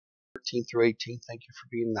13 through 18. Thank you for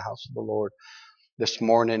being in the house of the Lord this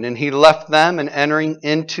morning. And he left them, and entering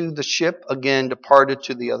into the ship again departed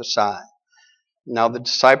to the other side. Now the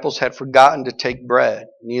disciples had forgotten to take bread,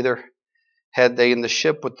 neither had they in the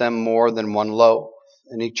ship with them more than one loaf.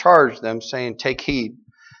 And he charged them, saying, Take heed,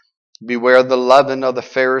 beware the leaven of the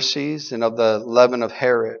Pharisees and of the leaven of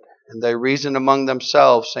Herod. And they reasoned among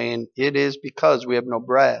themselves, saying, It is because we have no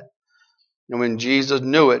bread. And when Jesus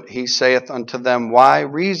knew it, he saith unto them, Why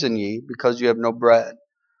reason ye, because you have no bread?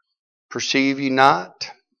 Perceive ye not,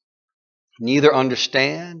 neither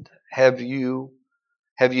understand? Have ye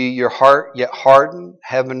your heart yet hardened?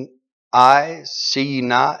 Having eyes, see ye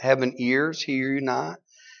not? Having ears, hear ye not?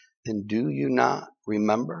 And do you not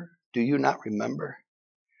remember? Do you not remember?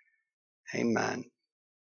 Amen.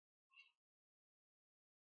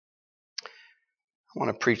 I want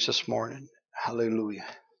to preach this morning. Hallelujah.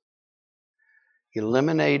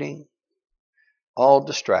 Eliminating all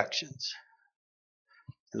distractions.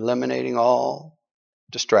 Eliminating all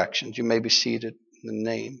distractions. You may be seated in the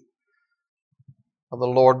name of the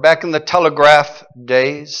Lord. Back in the telegraph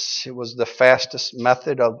days, it was the fastest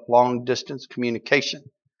method of long-distance communication.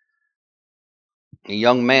 A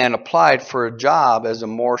young man applied for a job as a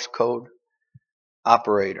Morse code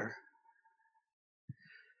operator.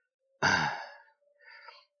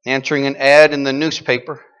 Answering an ad in the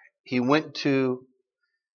newspaper, he went to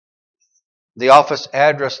the office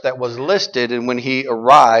address that was listed, and when he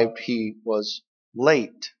arrived, he was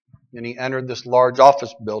late. And he entered this large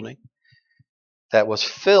office building that was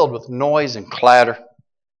filled with noise and clatter,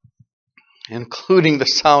 including the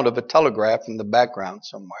sound of a telegraph in the background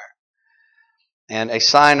somewhere. And a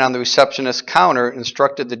sign on the receptionist's counter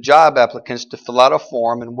instructed the job applicants to fill out a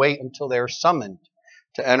form and wait until they were summoned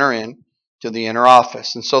to enter in to the inner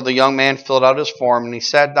office. And so the young man filled out his form, and he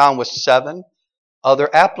sat down with 7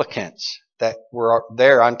 other applicants that were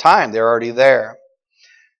there on time. They're already there.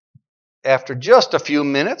 After just a few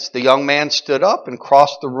minutes, the young man stood up and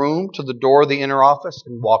crossed the room to the door of the inner office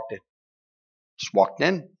and walked in. Just walked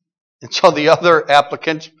in. And so the other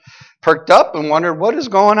applicants perked up and wondered, what is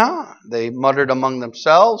going on? They muttered among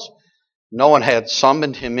themselves. No one had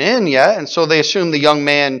summoned him in yet, and so they assumed the young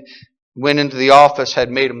man went into the office, had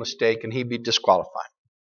made a mistake, and he'd be disqualified.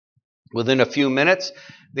 Within a few minutes,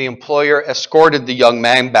 the employer escorted the young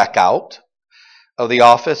man back out of the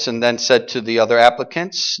office and then said to the other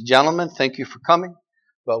applicants, Gentlemen, thank you for coming,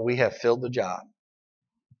 but we have filled the job.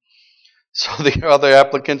 So the other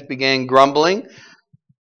applicants began grumbling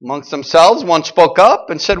amongst themselves. One spoke up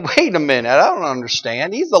and said, Wait a minute, I don't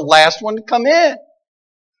understand. He's the last one to come in.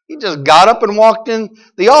 He just got up and walked in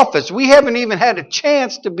the office. We haven't even had a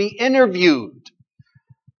chance to be interviewed.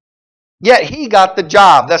 Yet he got the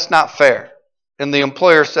job. That's not fair. And the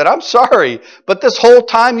employer said, I'm sorry, but this whole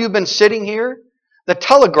time you've been sitting here, the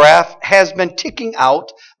telegraph has been ticking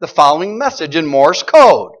out the following message in Morse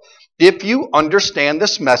code. If you understand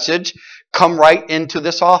this message, come right into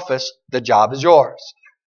this office. The job is yours.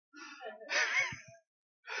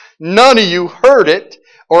 None of you heard it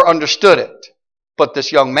or understood it, but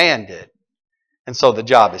this young man did. And so the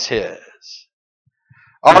job is his.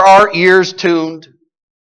 Are our ears tuned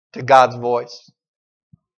to God's voice?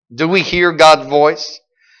 Do we hear God's voice?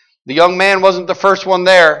 The young man wasn't the first one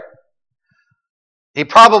there. He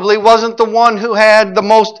probably wasn't the one who had the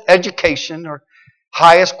most education or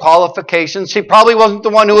highest qualifications. He probably wasn't the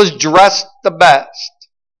one who was dressed the best.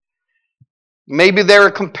 Maybe they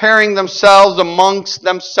were comparing themselves amongst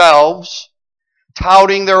themselves,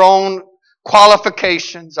 touting their own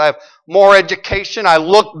qualifications. I have more education. I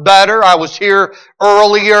look better. I was here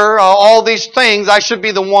earlier. All these things. I should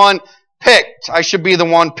be the one picked. I should be the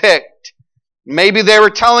one picked. Maybe they were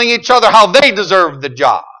telling each other how they deserved the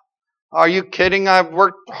job. Are you kidding? I've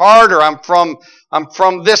worked harder. I'm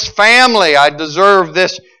from this family. I deserve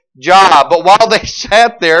this job. But while they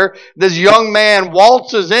sat there, this young man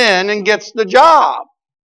waltzes in and gets the job.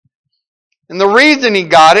 And the reason he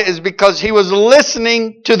got it is because he was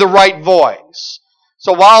listening to the right voice.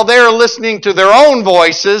 So while they're listening to their own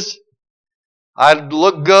voices, I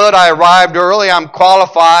look good, I arrived early, I'm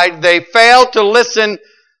qualified, they failed to listen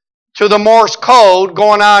to the Morse code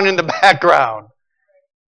going on in the background.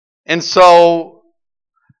 And so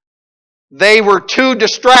they were too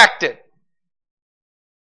distracted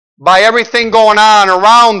by everything going on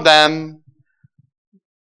around them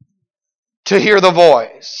to hear the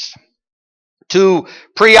voice. Too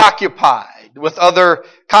preoccupied with other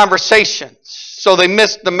conversations, so they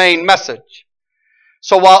missed the main message.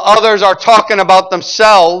 So while others are talking about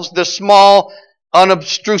themselves, the small,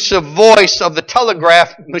 unobtrusive voice of the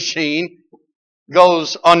telegraph machine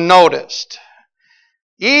goes unnoticed.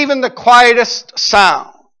 Even the quietest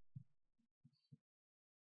sound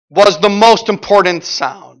was the most important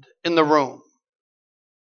sound in the room.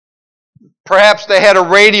 Perhaps they had a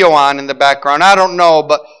radio on in the background. I don't know,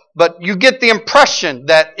 but you get the impression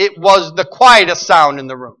that it was the quietest sound in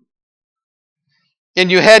the room.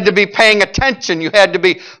 And you had to be paying attention. You had to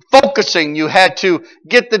be focusing. You had to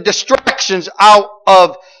get the distractions out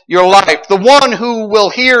of your life. The one who will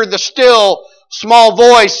hear the still, small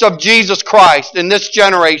voice of Jesus Christ in this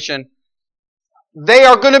generation, they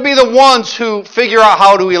are going to be the ones who figure out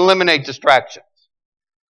how to eliminate distractions.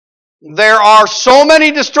 There are so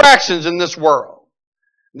many distractions in this world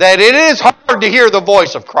that it is hard to hear the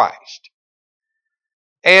voice of Christ.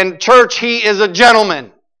 And church, He is a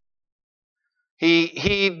gentleman.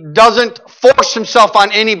 He doesn't force Himself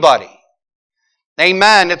on anybody.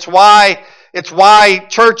 Amen. It's why,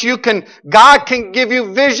 church, God can give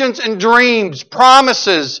you visions and dreams,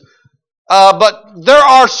 promises, but there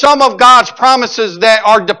are some of God's promises that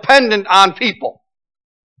are dependent on people.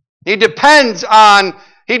 He depended on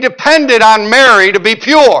Mary to be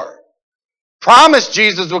pure. Promised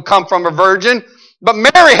Jesus would come from a virgin, but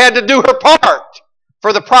Mary had to do her part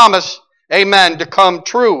for the promise, amen, to come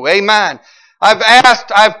true. Amen.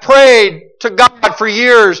 I've prayed to God for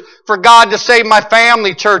years for God to save my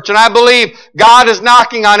family, church, and I believe God is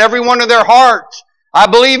knocking on every one of their hearts. I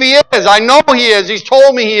believe He is. I know He is. He's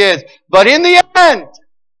told me He is. But in the end,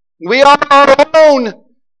 we are our own.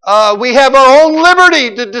 We have our own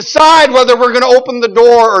liberty to decide whether we're going to open the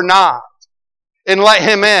door or not and let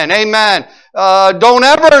Him in. Amen. Don't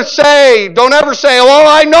ever say, well,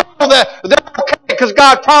 I know that they're okay because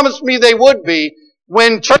God promised me they would be.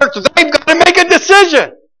 When church, they've got to make a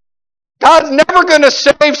decision. God's never going to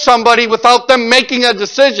save somebody without them making a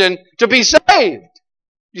decision to be saved.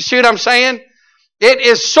 You see what I'm saying? It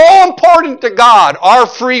is so important to God, our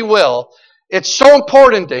free will. It's so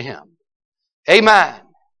important to Him. Amen.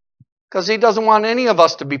 Because He doesn't want any of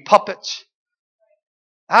us to be puppets.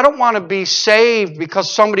 I don't want to be saved because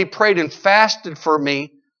somebody prayed and fasted for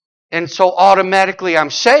me and so automatically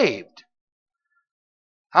I'm saved.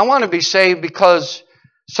 I want to be saved because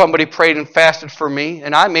somebody prayed and fasted for me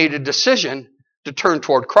and I made a decision to turn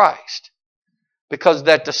toward Christ. Because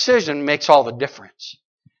that decision makes all the difference.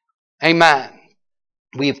 Amen.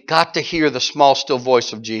 We've got to hear the small, still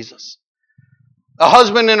voice of Jesus. A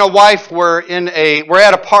husband and a wife were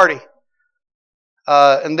at a party.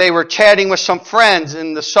 And they were chatting with some friends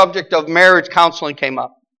and the subject of marriage counseling came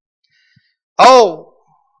up. Oh,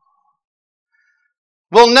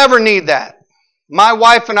 we'll never need that. My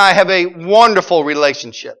wife and I have a wonderful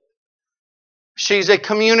relationship. She's a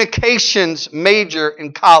communications major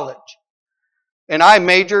in college. And I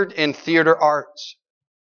majored in theater arts.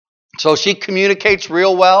 So she communicates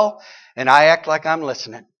real well, and I act like I'm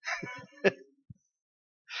listening.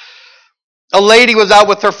 A lady was out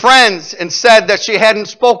with her friends and said that she hadn't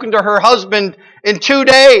spoken to her husband in 2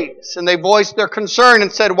 days. And they voiced their concern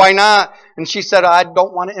and said, why not? And she said, I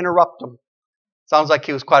don't want to interrupt him. Sounds like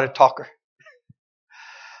he was quite a talker.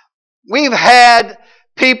 We've had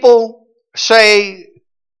people say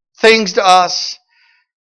things to us,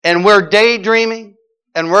 and we're daydreaming,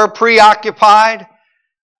 and we're preoccupied,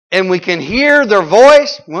 and we can hear their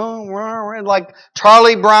voice, like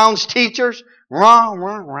Charlie Brown's teachers. Are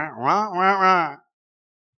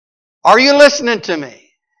you listening to me?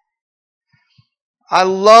 I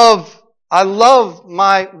love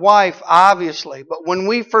my wife, obviously, but when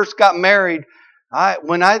we first got married,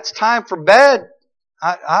 when it's time for bed,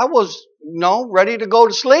 I was ready to go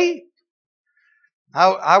to sleep.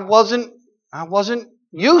 I wasn't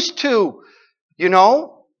used to,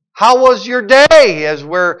 how was your day as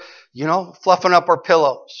we're, fluffing up our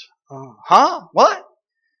pillows? What?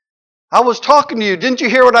 I was talking to you. Didn't you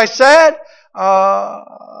hear what I said?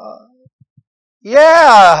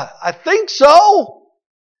 Yeah, I think so.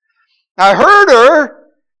 I heard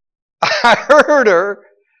her,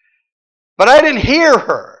 but I didn't hear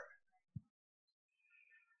her.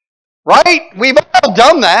 Right? We've all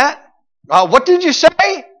done that. What did you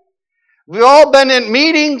say? We've all been in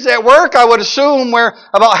meetings at work, I would assume, where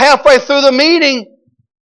about halfway through the meeting,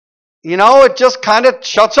 it just kind of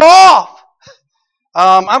shuts off.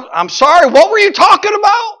 I'm sorry, what were you talking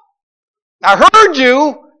about? I heard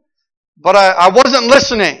you, but I wasn't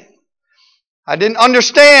listening. I didn't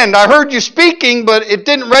understand. I heard you speaking, but it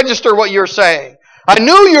didn't register what you were saying. I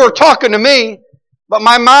knew you were talking to me, but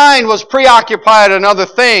my mind was preoccupied in other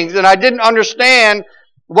things, and I didn't understand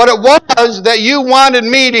what it was that you wanted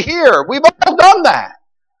me to hear. We've all done that.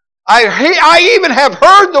 I even have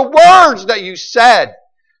heard the words that you said,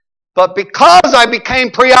 but because I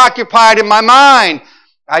became preoccupied in my mind,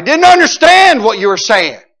 I didn't understand what you were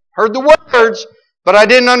saying. Heard the words, but I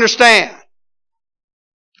didn't understand.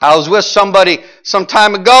 I was with somebody some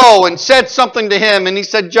time ago and said something to him, and he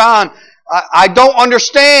said, John, I don't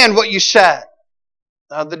understand what you said.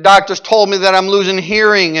 The doctors told me that I'm losing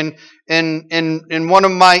hearing in one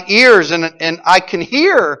of my ears, and I can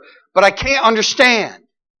hear, but I can't understand.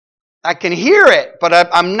 I can hear it, but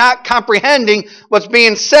I'm not comprehending what's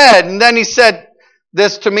being said. And then he said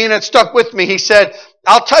this to me, and it stuck with me. He said,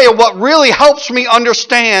 I'll tell you what really helps me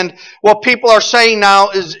understand what people are saying now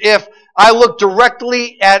is if I look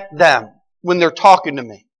directly at them when they're talking to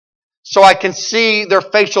me. So I can see their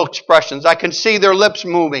facial expressions. I can see their lips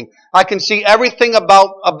moving. I can see everything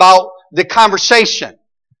about the conversation.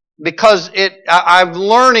 Because I'm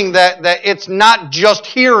learning that it's not just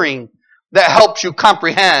hearing that helps you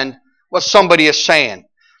comprehend what somebody is saying.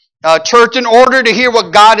 Church, in order to hear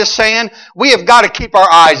what God is saying, we have got to keep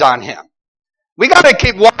our eyes on Him. We got to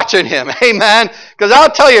keep watching Him. Amen. Because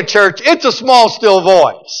I'll tell you, church, it's a small, still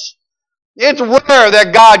voice. It's rare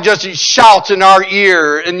that God just shouts in our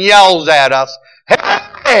ear and yells at us.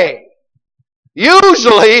 Hey!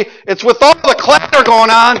 Usually, it's with all the clatter going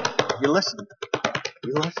on. You listen?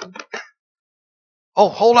 You listen? Oh,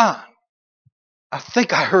 hold on. I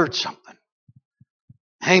think I heard something.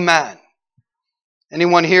 Amen.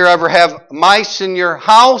 Anyone here ever have mice in your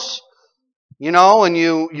house? You know, and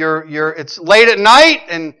it's late at night,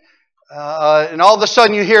 and all of a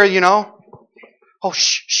sudden you hear, oh,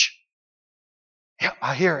 shh. Yeah,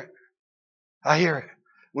 I hear it. I hear it.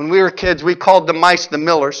 When we were kids, we called the mice the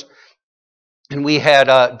Millers, and we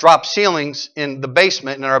had drop ceilings in the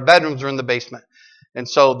basement, and our bedrooms were in the basement. And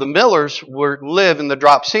so the Millers live in the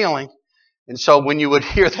drop ceiling, and so when you would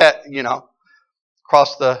hear that,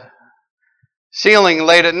 across the ceiling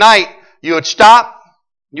late at night, you would stop,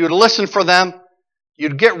 you would listen for them,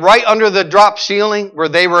 you'd get right under the drop ceiling where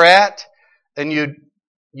they were at, and you'd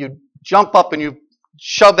jump up and you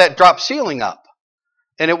shove that drop ceiling up.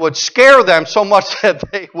 And it would scare them so much that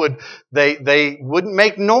they wouldn't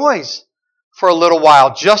make noise for a little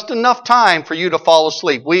while, just enough time for you to fall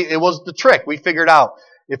asleep. It was the trick we figured out.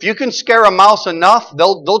 If you can scare a mouse enough,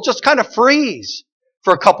 they'll just kind of freeze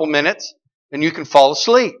for a couple minutes, and you can fall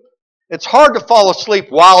asleep. It's hard to fall asleep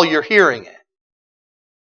while you're hearing it.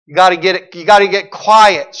 You got to get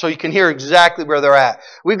quiet so you can hear exactly where they're at.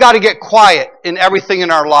 We've got to get quiet in everything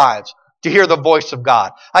in our lives to hear the voice of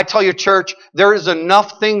God. I tell you, church, there is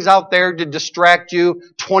enough things out there to distract you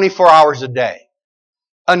 24 hours a day.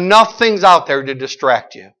 Enough things out there to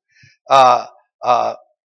distract you. I've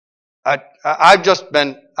just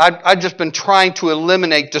been trying to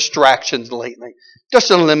eliminate distractions lately.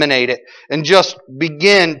 Just eliminate it and just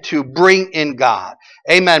begin to bring in God.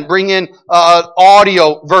 Amen. Bring in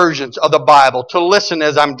audio versions of the Bible to listen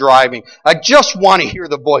as I'm driving. I just want to hear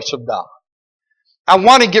the voice of God. I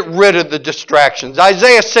want to get rid of the distractions.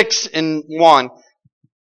 Isaiah 6:1,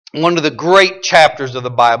 one of the great chapters of the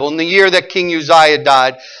Bible. In the year that King Uzziah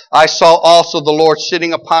died, I saw also the Lord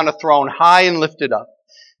sitting upon a throne, high and lifted up,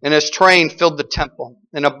 and His train filled the temple.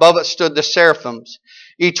 And above it stood the seraphims.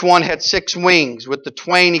 Each one had 6 wings. With the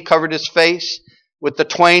twain He covered His face, with the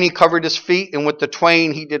twain He covered His feet, and with the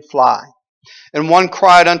twain He did fly. And one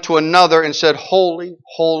cried unto another and said, Holy,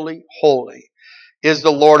 holy, holy is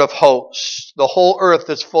the Lord of hosts. The whole earth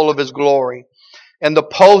is full of His glory. And the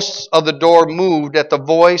posts of the door moved at the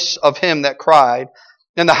voice of him that cried,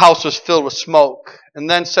 and the house was filled with smoke. And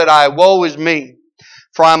then said I, Woe is me,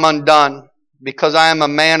 for I am undone, because I am a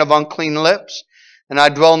man of unclean lips, and I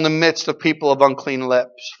dwell in the midst of people of unclean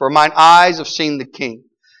lips. For mine eyes have seen the King,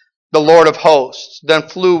 the Lord of hosts. Then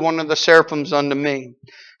flew one of the seraphims unto me,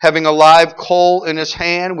 having a live coal in his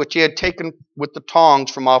hand, which he had taken with the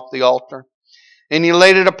tongs from off the altar. And he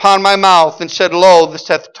laid it upon my mouth, and said, Lo, this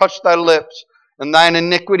hath touched thy lips, and thine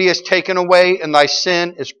iniquity is taken away, and thy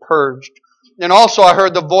sin is purged. And also I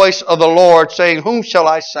heard the voice of the Lord saying, Whom shall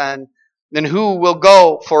I send? And who will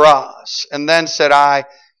go for us? And then said I,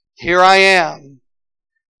 Here I am,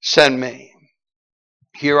 send me.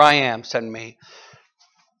 Here I am, send me.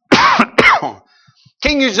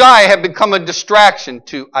 King Uzziah had become a distraction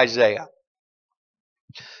to Isaiah.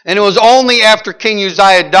 And it was only after King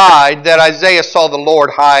Uzziah died that Isaiah saw the Lord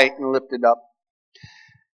high and lifted up.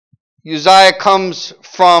 Uzziah comes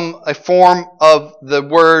from a form of the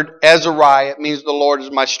word Azariah. It means the Lord is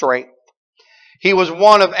my strength. He was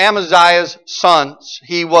one of Amaziah's sons.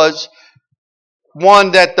 He was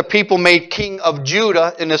one that the people made king of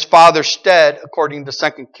Judah in his father's stead, according to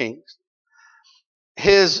 2 Kings.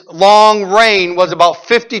 His long reign was about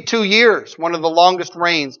 52 years, one of the longest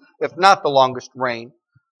reigns, if not the longest reign,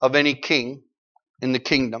 of any king in the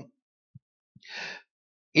kingdom.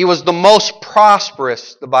 He was the most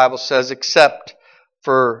prosperous, the Bible says, except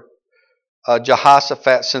for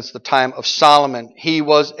Jehoshaphat since the time of Solomon. He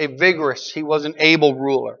was a vigorous, he was an able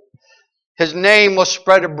ruler. His name was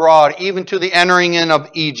spread abroad, even to the entering in of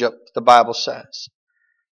Egypt, the Bible says.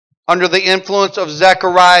 Under the influence of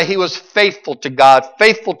Zechariah, he was faithful to God,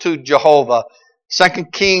 faithful to Jehovah. 2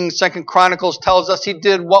 Kings, 2 Chronicles tells us he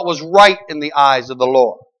did what was right in the eyes of the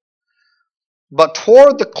Lord. But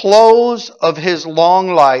toward the close of his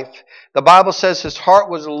long life, the Bible says his heart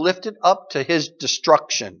was lifted up to his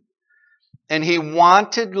destruction. And he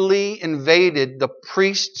wantedly invaded the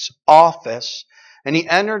priest's office, and he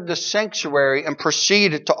entered the sanctuary and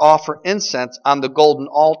proceeded to offer incense on the golden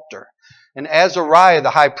altar. And Azariah, the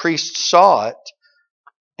high priest, saw it,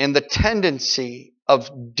 and the tendency of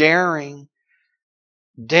daring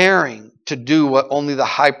to do what only the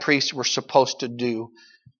high priests were supposed to do.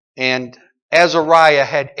 And Azariah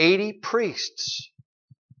had 80 priests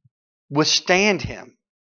withstand him,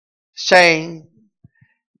 saying,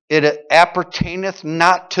 "It appertaineth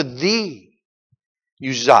not to thee,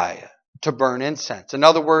 Uzziah, to burn incense." In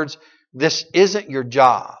other words, this isn't your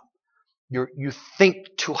job. You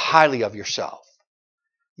think too highly of yourself.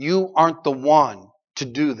 You aren't the one to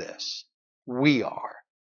do this. We are.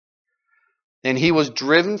 And he was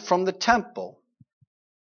driven from the temple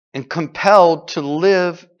and compelled to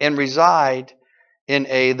live and reside in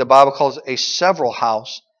the Bible calls it a several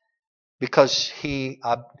house, because he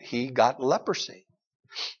got leprosy.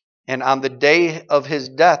 And on the day of his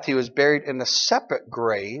death, he was buried in a separate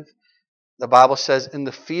grave. The Bible says, in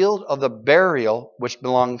the field of the burial, which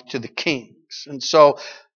belonged to the kings. And so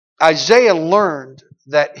Isaiah learned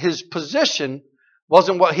that his position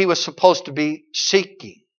wasn't what he was supposed to be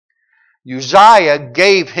seeking. Uzziah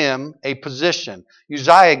gave him a position.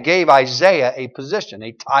 Uzziah gave Isaiah a position,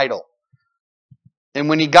 a title. And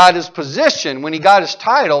when he got his position, when he got his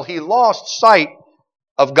title, he lost sight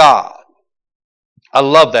of God. I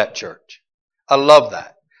love that, church. I love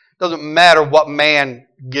that. Doesn't matter what man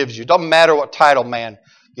gives you. Doesn't matter what title man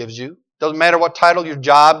gives you. Doesn't matter what title your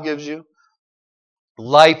job gives you.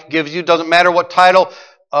 Life gives you. Doesn't matter what title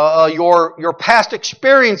your past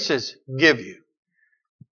experiences give you.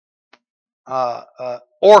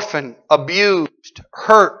 Orphan, abused,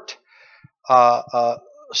 hurt,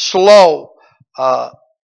 slow. I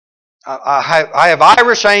have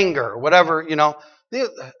Irish anger, whatever,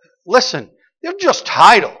 Listen, they're just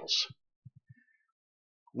titles.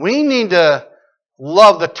 We need to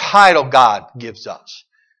love the title God gives us.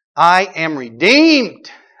 I am redeemed.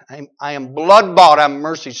 I am blood bought. I'm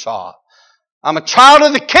mercy sought. I'm a child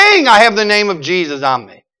of the King. I have the name of Jesus on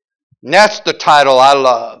me. And that's the title I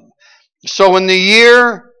love. So in the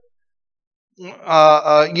year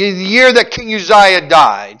that King Uzziah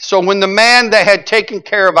died, so when the man that had taken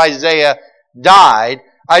care of Isaiah died,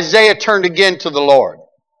 Isaiah turned again to the Lord.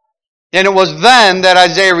 And it was then that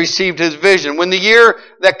Isaiah received his vision. When the year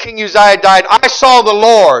that King Uzziah died, I saw the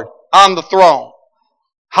Lord on the throne,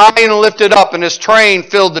 high and lifted up, and his train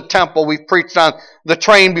filled the temple. We've preached on the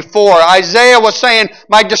train before. Isaiah was saying,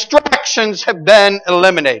 my distractions have been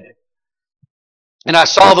eliminated. And I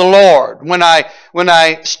saw the Lord. When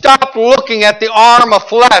I stopped looking at the arm of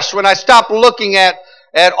flesh, when I stopped looking at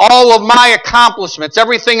all of my accomplishments,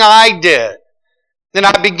 everything I did, then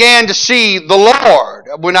I began to see the Lord.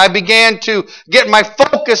 When I began to get my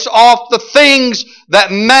focus off the things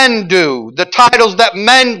that men do, the titles that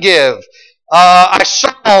men give, I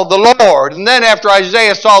saw the Lord. And then after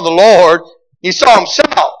Isaiah saw the Lord, he saw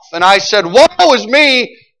himself. And I said, woe is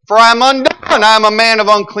me, for I am undone. I am a man of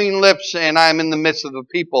unclean lips, and I am in the midst of the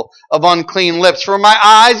people of unclean lips. For my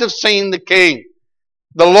eyes have seen the King,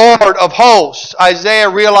 the Lord of hosts. Isaiah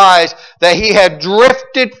realized that he had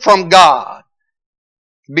drifted from God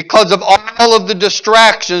because of all of the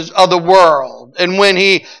distractions of the world. And when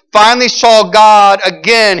he finally saw God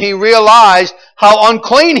again, he realized how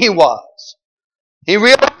unclean he was. He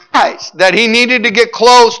realized that he needed to get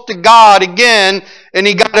close to God again, and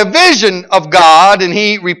he got a vision of God, and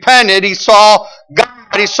he repented. He saw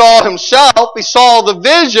God. He saw himself. He saw the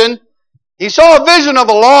vision. He saw a vision of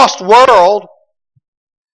a lost world.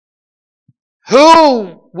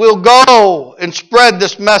 Who will go and spread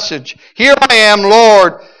this message? Here I am,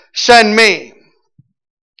 Lord, send me.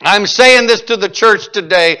 I'm saying this to the church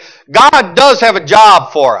today. God does have a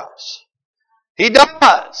job for us. He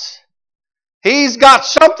does. He's got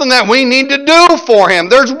something that we need to do for Him.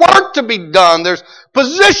 There's work to be done. There's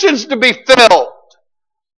positions to be filled.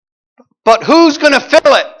 But who's going to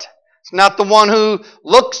fill it? It's not the one who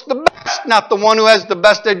looks the best, not the one who has the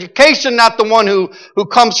best education, not the one who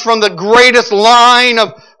comes from the greatest line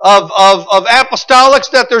of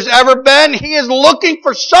apostolics that there's ever been. He is looking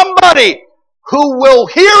for somebody who will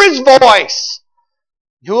hear His voice,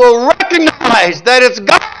 who will recognize realize that it's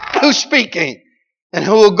God who's speaking and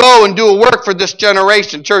who will go and do a work for this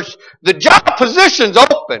generation. Church, the job position's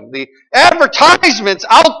open. The advertisement's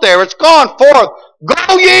out there. It's gone forth.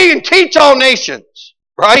 Go ye and teach all nations.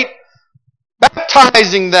 Right?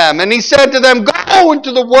 Baptizing them. And he said to them, go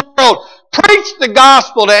into the world, preach the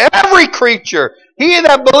gospel to every creature. He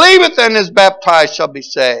that believeth and is baptized shall be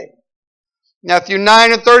saved. Matthew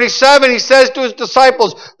 9:37, he says to his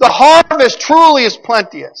disciples, the harvest truly is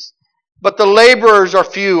plenteous, but the laborers are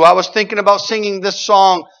few. I was thinking about singing this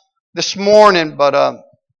song this morning, but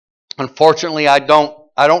unfortunately I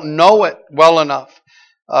don't know it well enough.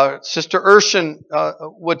 Sister Urshan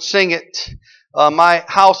would sing it. My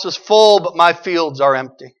house is full, but my fields are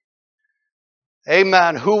empty.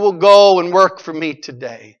 Amen. Who will go and work for me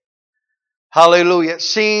today? Hallelujah. It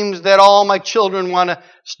seems that all my children want to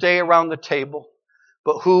stay around the table,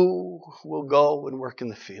 but who will go and work in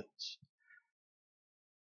the fields?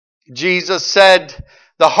 Jesus said,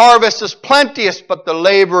 the harvest is plenteous, but the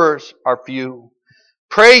laborers are few.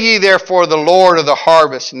 Pray ye therefore the Lord of the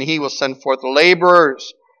harvest, and he will send forth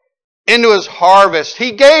laborers into his harvest.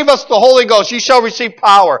 He gave us the Holy Ghost. Ye shall receive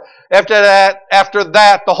power. After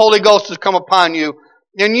that, the Holy Ghost has come upon you.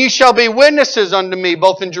 And ye shall be witnesses unto me,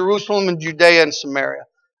 both in Jerusalem and Judea and Samaria,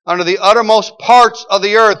 unto the uttermost parts of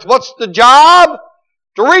the earth. What's the job?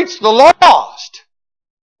 To reach the lost.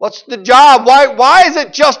 What's the job? Why is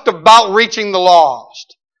it just about reaching the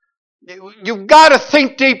lost? You've got to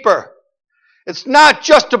think deeper. It's not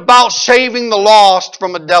just about saving the lost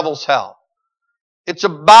from a devil's hell. It's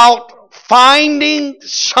about finding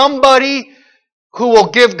somebody who will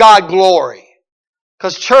give God glory.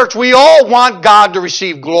 Because church, we all want God to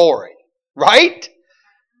receive glory, right?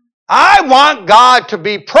 I want God to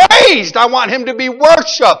be praised. I want Him to be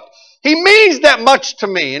worshiped. He means that much to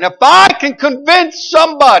me. And if I can convince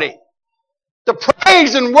somebody to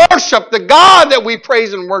praise and worship the God that we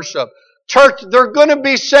praise and worship, church, they're going to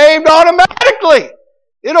be saved automatically.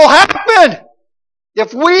 It'll happen.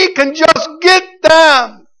 If we can just get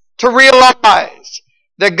them to realize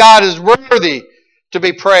that God is worthy to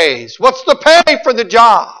be praised. What's the pay for the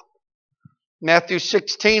job? Matthew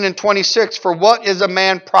 16:26, for what is a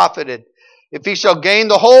man profited if he shall gain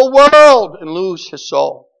the whole world and lose his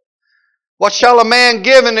soul? What shall a man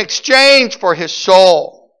give in exchange for his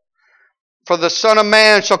soul? For the Son of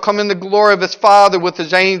Man shall come in the glory of his Father with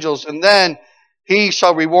his angels, and then he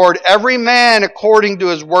shall reward every man according to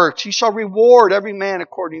his works. He shall reward every man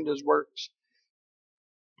according to his works.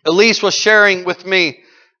 Elise was sharing with me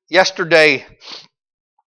yesterday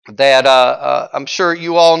that I'm sure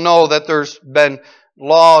you all know that there's been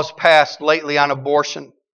laws passed lately on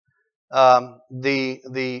abortion.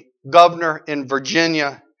 The governor in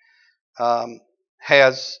Virginia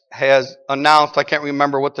has announced, I can't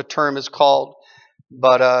remember what the term is called,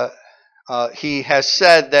 but he has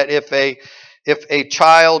said that if a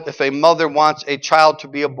mother wants a child to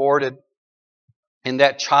be aborted, and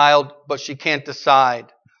that child, but she can't decide.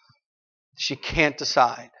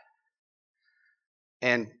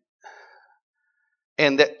 And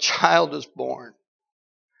that child is born,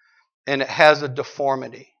 and it has a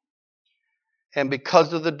deformity. And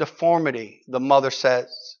because of the deformity, the mother says,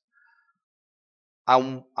 I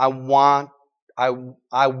would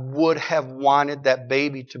have wanted that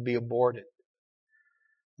baby to be aborted.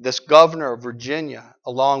 This governor of Virginia,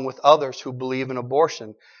 along with others who believe in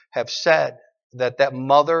abortion, have said that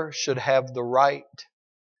mother should have the right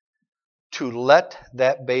to let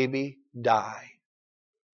that baby die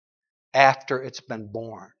after it's been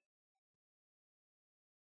born.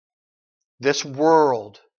 This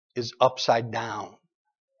world is upside down.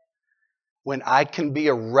 When I can be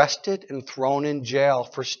arrested and thrown in jail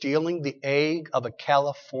for stealing the egg of a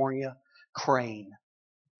California crane.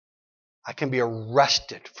 I can be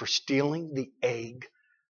arrested for stealing the egg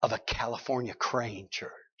of a California crane,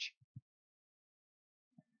 church.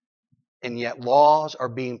 And yet laws are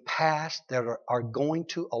being passed that are going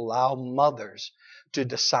to allow mothers to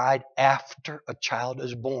decide after a child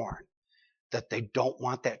is born that they don't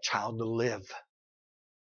want that child to live.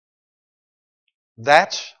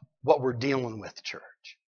 That's what we're dealing with, church.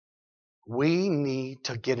 We need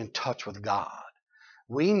to get in touch with God.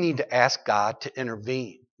 We need to ask God to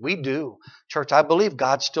intervene. We do. Church, I believe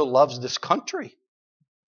God still loves this country.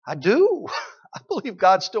 I do. I believe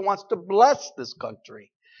God still wants to bless this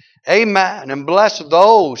country. Amen. And bless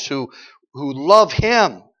those who love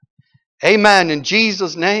Him. Amen. In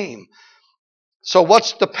Jesus' name. So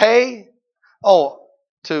what's the pay? Oh,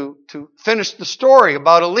 to finish the story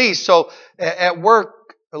about Elise. So at work,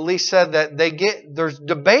 Elise said that there's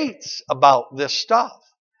debates about this stuff.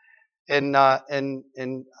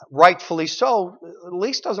 and rightfully so, at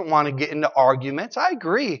least doesn't want to get into arguments. I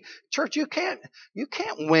agree. Church, you can't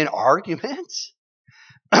win arguments.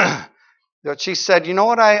 But she said, you know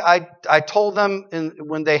what, I told them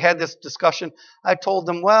when they had this discussion, I told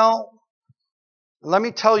them, well, let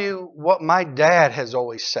me tell you what my dad has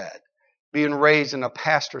always said, being raised in a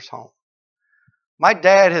pastor's home. My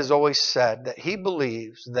dad has always said that he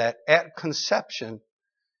believes that at conception,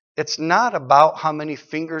 it's not about how many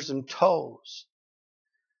fingers and toes.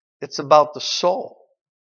 It's about the soul.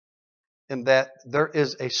 And that there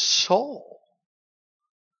is a soul.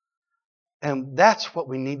 And that's what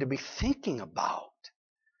we need to be thinking about.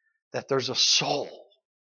 That there's a soul.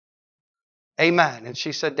 Amen. And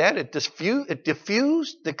she said, Dad, it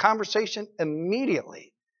diffused the conversation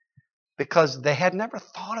immediately. Because they had never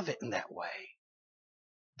thought of it in that way.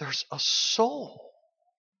 There's a soul.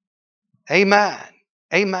 Amen.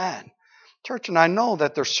 Amen. Church, and I know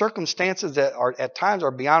that there's circumstances that are at times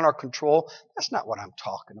are beyond our control. That's not what I'm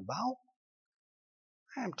talking about.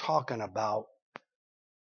 I'm talking about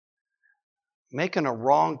making a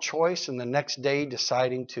wrong choice and the next day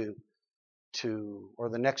deciding or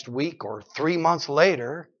the next week or 3 months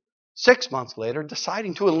later, 6 months later,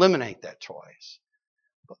 deciding to eliminate that choice.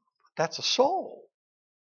 But that's a soul,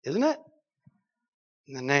 isn't it?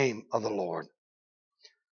 In the name of the Lord.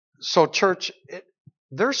 So, church,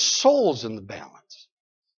 there's souls in the balance.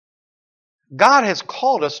 God has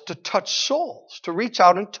called us to touch souls, to reach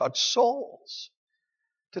out and touch souls,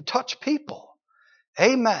 to touch people.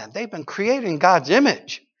 Amen. They've been created in God's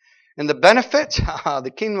image. And the benefits,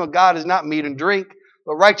 the kingdom of God is not meat and drink,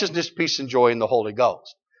 but righteousness, peace, and joy in the Holy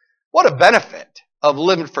Ghost. What a benefit of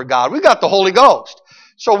living for God. We got the Holy Ghost.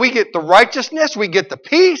 So we get the righteousness, we get the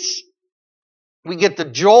peace, we get the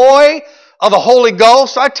joy of the Holy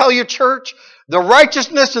Ghost. I tell you, church, the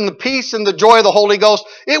righteousness and the peace and the joy of the Holy Ghost,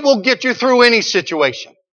 it will get you through any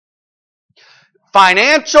situation.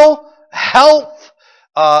 Financial, health,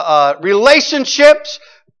 relationships.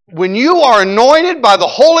 When you are anointed by the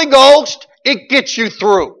Holy Ghost, it gets you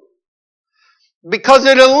through. Because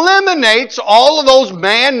it eliminates all of those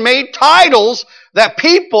man-made titles that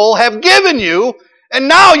people have given you, and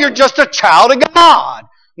now you're just a child of God.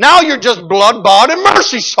 Now you're just blood-bought and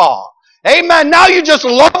mercy-sought. Amen. Now you just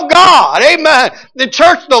love God. Amen. The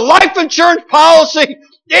church, the life insurance policy,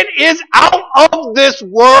 it is out of this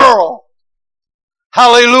world.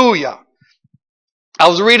 Hallelujah. I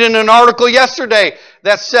was reading an article yesterday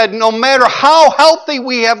that said no matter how healthy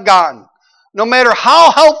we have gotten, no matter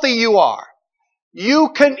how healthy you are, you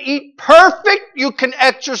can eat perfect, you can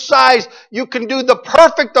exercise, you can do the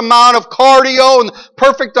perfect amount of cardio and the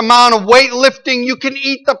perfect amount of weightlifting, you can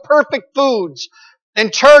eat the perfect foods. In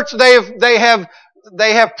church, they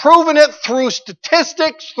have proven it through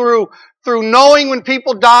statistics, through knowing when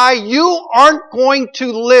people die. You aren't going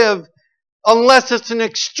to live, unless it's an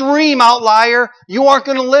extreme outlier, you aren't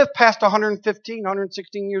going to live past 115,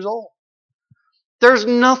 116 years old. There's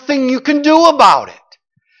nothing you can do about it.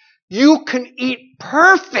 You can eat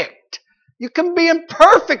perfect. You can be in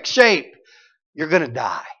perfect shape. You're going to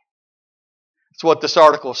die. That's what this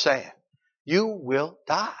article is saying. You will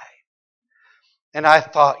die. And I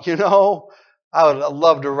thought, I would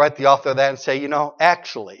love to write the author of that and say,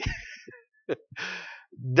 actually,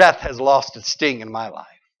 death has lost its sting in my life.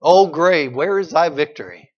 Oh, grave, where is thy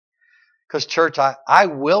victory? Because, church, I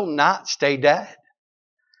will not stay dead.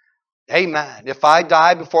 Amen. If I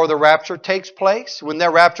die before the rapture takes place, when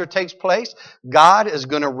that rapture takes place, God is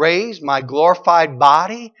going to raise my glorified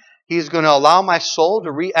body. He's going to allow my soul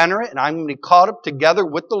to re-enter it, and I'm going to be caught up together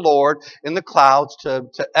with the Lord in the clouds to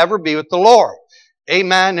ever be with the Lord.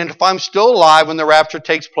 Amen. And if I'm still alive when the rapture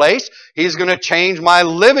takes place, He's going to change my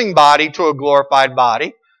living body to a glorified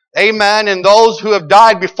body. Amen. And those who have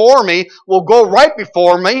died before me will go right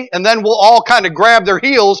before me, and then we'll all kind of grab their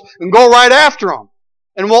heels and go right after them.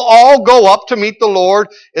 And we'll all go up to meet the Lord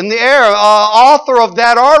in the air. Author of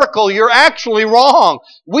that article, you're actually wrong.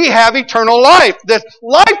 We have eternal life. This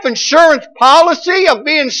life insurance policy of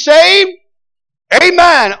being saved,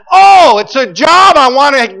 amen. Oh, it's a job I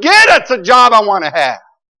want to get. It's a job I want to have.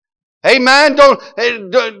 Amen.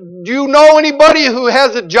 Do you know anybody who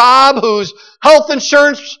has a job whose health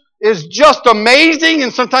insurance is just amazing?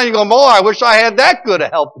 And sometimes you go, oh, I wish I had that good a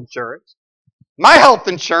health insurance. My health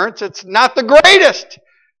insurance, it's not the greatest.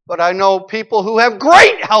 But I know people who have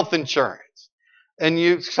great health insurance. And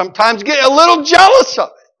you sometimes get a little jealous of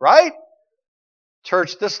it, right?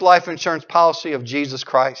 Church, this life insurance policy of Jesus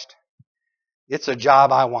Christ, it's a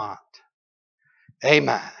job I want.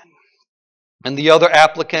 Amen. And the other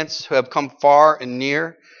applicants who have come far and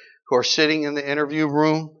near, who are sitting in the interview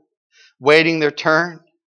room, waiting their turn,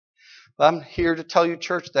 I'm here to tell you,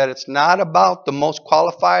 church, that it's not about the most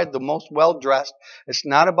qualified, the most well-dressed. It's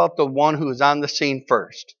not about the one who is on the scene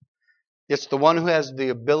first. It's the one who has the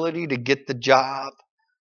ability to get the job,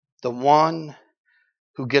 the one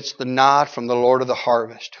who gets the nod from the Lord of the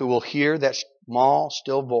harvest, who will hear that small,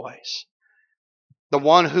 still voice. The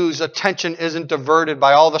one whose attention isn't diverted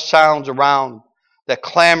by all the sounds around, that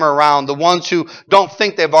clamor around. The ones who don't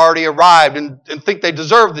think they've already arrived and think they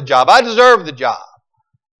deserve the job. I deserve the job.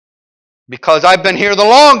 Because I've been here the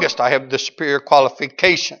longest, I have the superior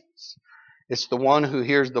qualifications. It's the one who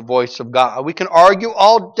hears the voice of God. We can argue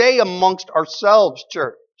all day amongst ourselves,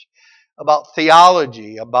 church, about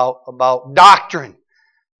theology, about doctrine,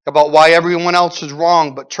 about why everyone else is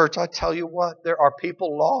wrong. But church, I tell you what, there are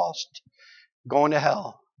people lost, going to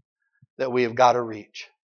hell, that we have got to reach.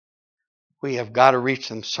 We have got to reach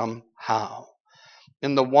them somehow.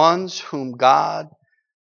 And the ones whom God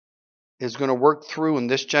is going to work through in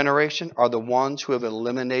this generation are the ones who have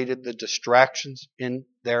eliminated the distractions in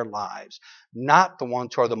their lives. Not the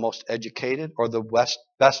ones who are the most educated or the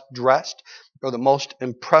best dressed or the most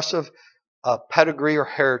impressive pedigree or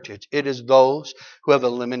heritage. It is those who have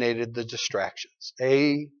eliminated the distractions.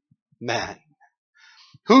 Amen.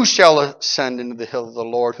 Who shall ascend into the hill of the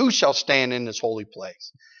Lord? Who shall stand in his holy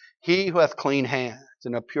place? He who hath clean hands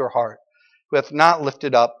and a pure heart, who hath not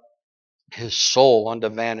lifted up his soul unto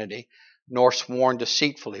vanity, nor sworn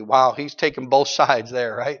deceitfully. Wow, he's taking both sides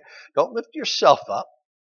there, right? Don't lift yourself up,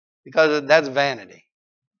 because that's vanity.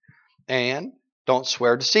 And don't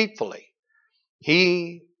swear deceitfully.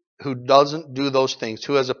 He who doesn't do those things,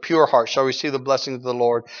 who has a pure heart, shall receive the blessings of the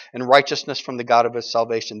Lord and righteousness from the God of his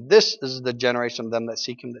salvation. This is the generation of them that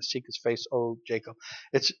seek him, that seek his face, O Jacob.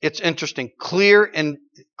 It's interesting. Clear and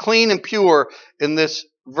clean and pure in this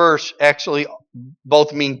verse actually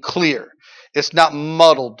both mean clear. It's not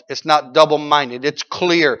muddled. It's not double-minded. It's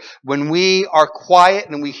clear. When we are quiet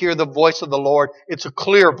and we hear the voice of the Lord, it's a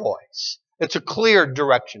clear voice. It's a clear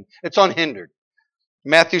direction. It's unhindered.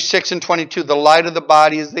 Matthew 6:22, the light of the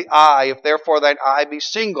body is the eye. If therefore thine eye be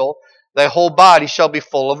single, thy whole body shall be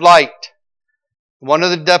full of light. One of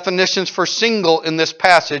the definitions for single in this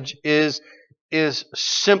passage is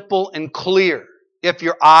simple and clear. If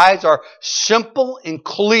your eyes are simple and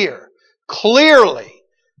clear, clearly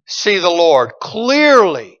see the Lord,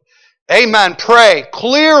 clearly, amen, pray,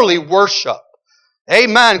 clearly worship,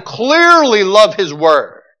 amen, clearly love his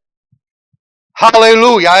word.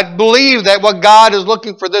 Hallelujah. I believe that what God is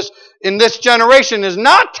looking for in this generation is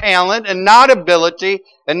not talent and not ability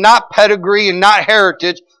and not pedigree and not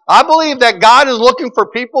heritage. I believe that God is looking for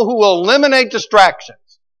people who will eliminate distractions.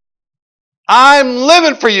 I'm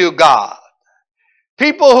living for you, God.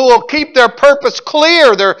 People who will keep their purpose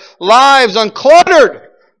clear, their lives uncluttered.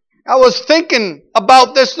 I was thinking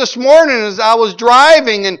about this morning as I was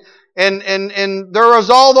driving, and there was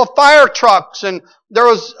all the fire trucks, and there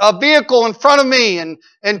was a vehicle in front of me, and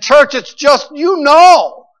church, it's just,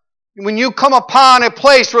 when you come upon a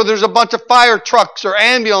place where there's a bunch of fire trucks or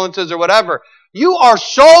ambulances or whatever, you are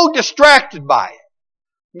so distracted by it.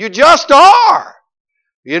 You just are,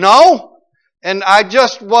 And I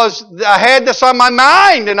had this on my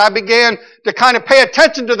mind, and I began to kind of pay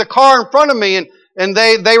attention to the car in front of me, and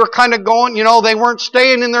they were kind of going, they weren't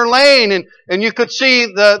staying in their lane, and you could see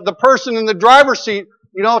the person in the driver's seat,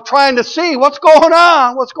 trying to see what's going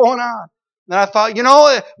on. And I thought,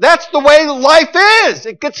 that's the way life is.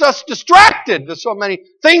 It gets us distracted. There's so many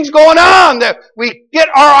things going on that we get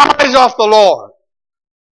our eyes off the Lord.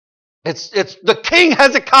 It's the King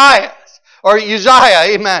Hezekiah or Uzziah,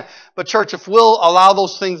 amen. But church, if we'll allow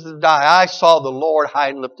those things to die, I saw the Lord high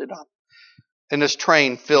and lifted up, and his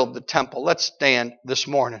train filled the temple. Let's stand this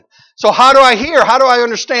morning. So how do I hear? How do I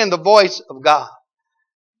understand the voice of God?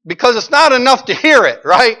 Because it's not enough to hear it,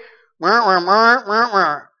 right? We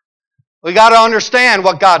got to understand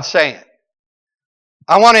what God's saying.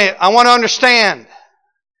 I want to understand.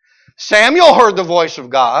 Samuel heard the voice of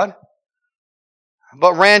God,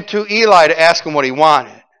 but ran to Eli to ask him what he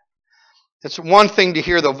wanted. It's one thing to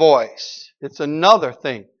hear the voice. It's another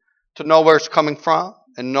thing to know where it's coming from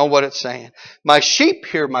and know what it's saying. My sheep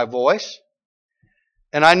hear my voice,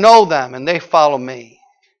 and I know them, and they follow me.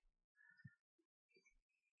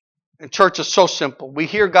 And church is so simple. We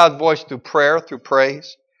hear God's voice through prayer, through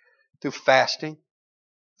praise, through fasting,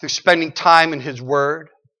 through spending time in his word,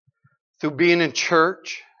 through being in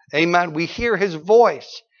church. Amen. We hear his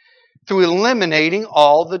voice through eliminating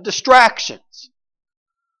all the distractions.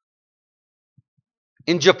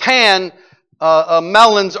 In Japan,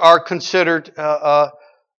 melons are considered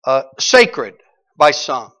sacred by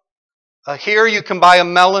some. Here you can buy a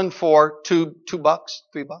melon for $2, $3, I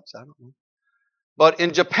don't know. But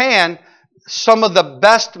in Japan, some of the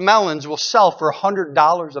best melons will sell for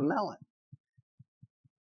 $100 a melon.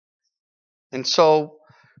 And so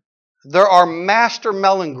there are master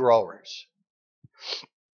melon growers.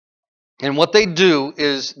 And what they do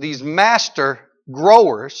is these master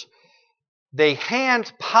growers, they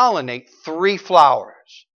hand pollinate 3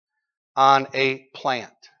 flowers on a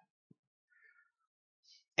plant.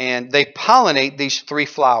 And they pollinate these 3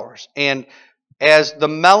 flowers. And as the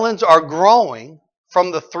melons are growing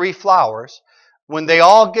from the 3 flowers, when they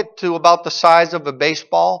all get to about the size of a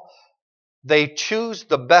baseball, they choose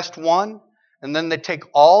the best one, and then they take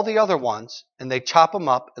all the other ones and they chop them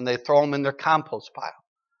up and they throw them in their compost pile.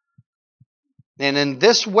 And in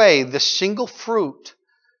this way, the single fruit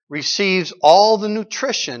receives all the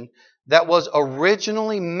nutrition that was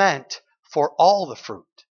originally meant for all the fruit.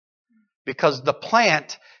 Because the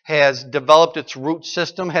plant has developed its root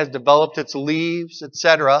system, has developed its leaves,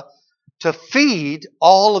 etc., to feed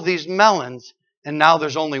all of these melons, and now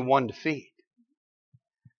there's only one to feed.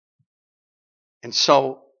 And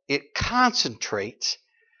so it concentrates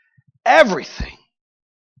everything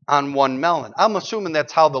on one melon. I'm assuming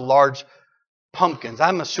that's how the large pumpkins,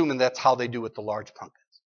 I'm assuming that's how they do with the large pumpkins.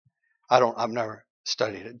 I've never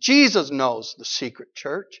studied it. Jesus knows the secret,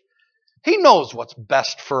 church. He knows what's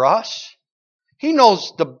best for us. He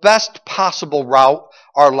knows the best possible route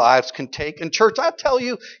our lives can take. And church, I tell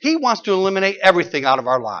you, He wants to eliminate everything out of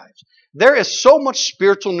our lives. There is so much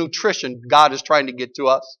spiritual nutrition God is trying to get to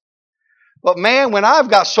us. But man, when I've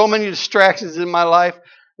got so many distractions in my life,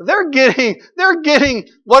 they're getting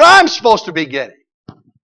what I'm supposed to be getting.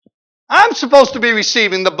 I'm supposed to be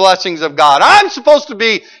receiving the blessings of God. I'm supposed to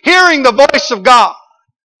be hearing the voice of God.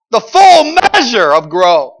 The full measure of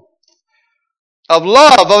growth, of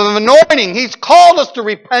love, of anointing. He's called us to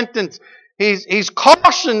repentance. He's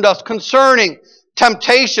cautioned us concerning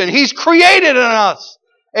temptation. He's created in us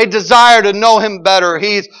a desire to know Him better.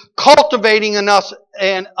 He's cultivating in us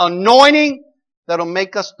an anointing that'll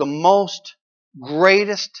make us the most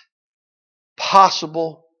greatest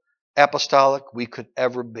possible apostolic we could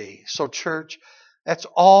ever be. So church, that's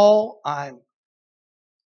all I'm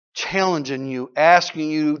challenging you, asking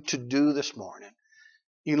you to do this morning.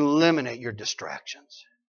 Eliminate your distractions.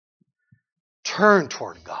 Turn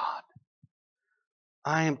toward God.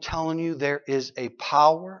 I am telling you, there is a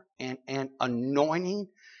power and an anointing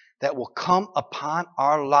that will come upon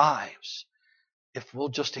our lives if we'll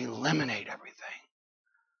just eliminate everything.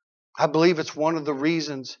 I believe it's one of the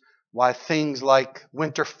reasons why things like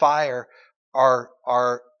winter fire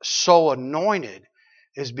are so anointed,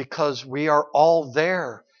 is because we are all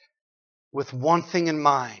there with one thing in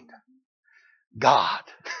mind: God.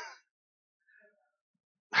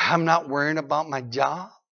 I'm not worrying about my job.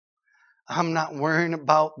 I'm not worrying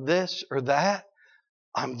about this or that.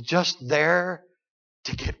 I'm just there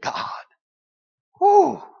to get God.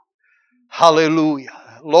 Whew.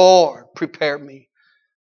 Hallelujah. Lord, prepare me.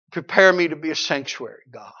 Prepare me to be a sanctuary,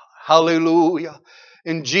 God. Hallelujah.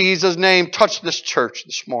 In Jesus' name, touch this church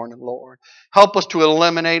this morning, Lord. Help us to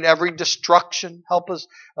eliminate every destruction. Help us,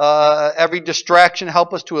 every distraction.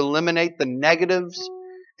 Help us to eliminate the negatives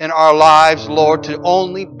in our lives, Lord, to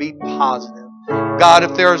only be positive. God,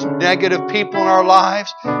 if there's negative people in our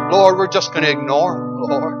lives, Lord, we're just going to ignore them,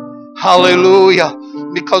 Lord. Hallelujah.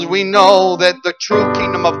 Because we know that the true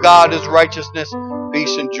kingdom of God is righteousness,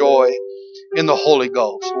 peace, and joy in the Holy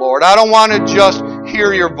Ghost, Lord. I don't want to just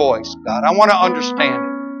hear your voice, God. I want to understand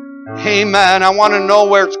it. Amen. I want to know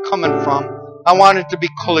where it's coming from. I want it to be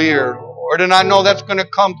clear, Lord. And I know that's going to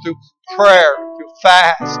come through prayer, through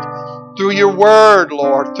fast, through your word,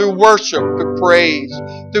 Lord, through worship, through praise,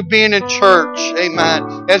 through being in church,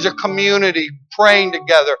 amen, as a community, praying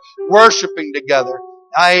together, worshiping together,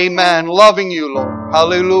 amen, loving you, Lord,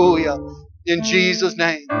 hallelujah, in Jesus'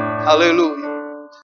 name, hallelujah.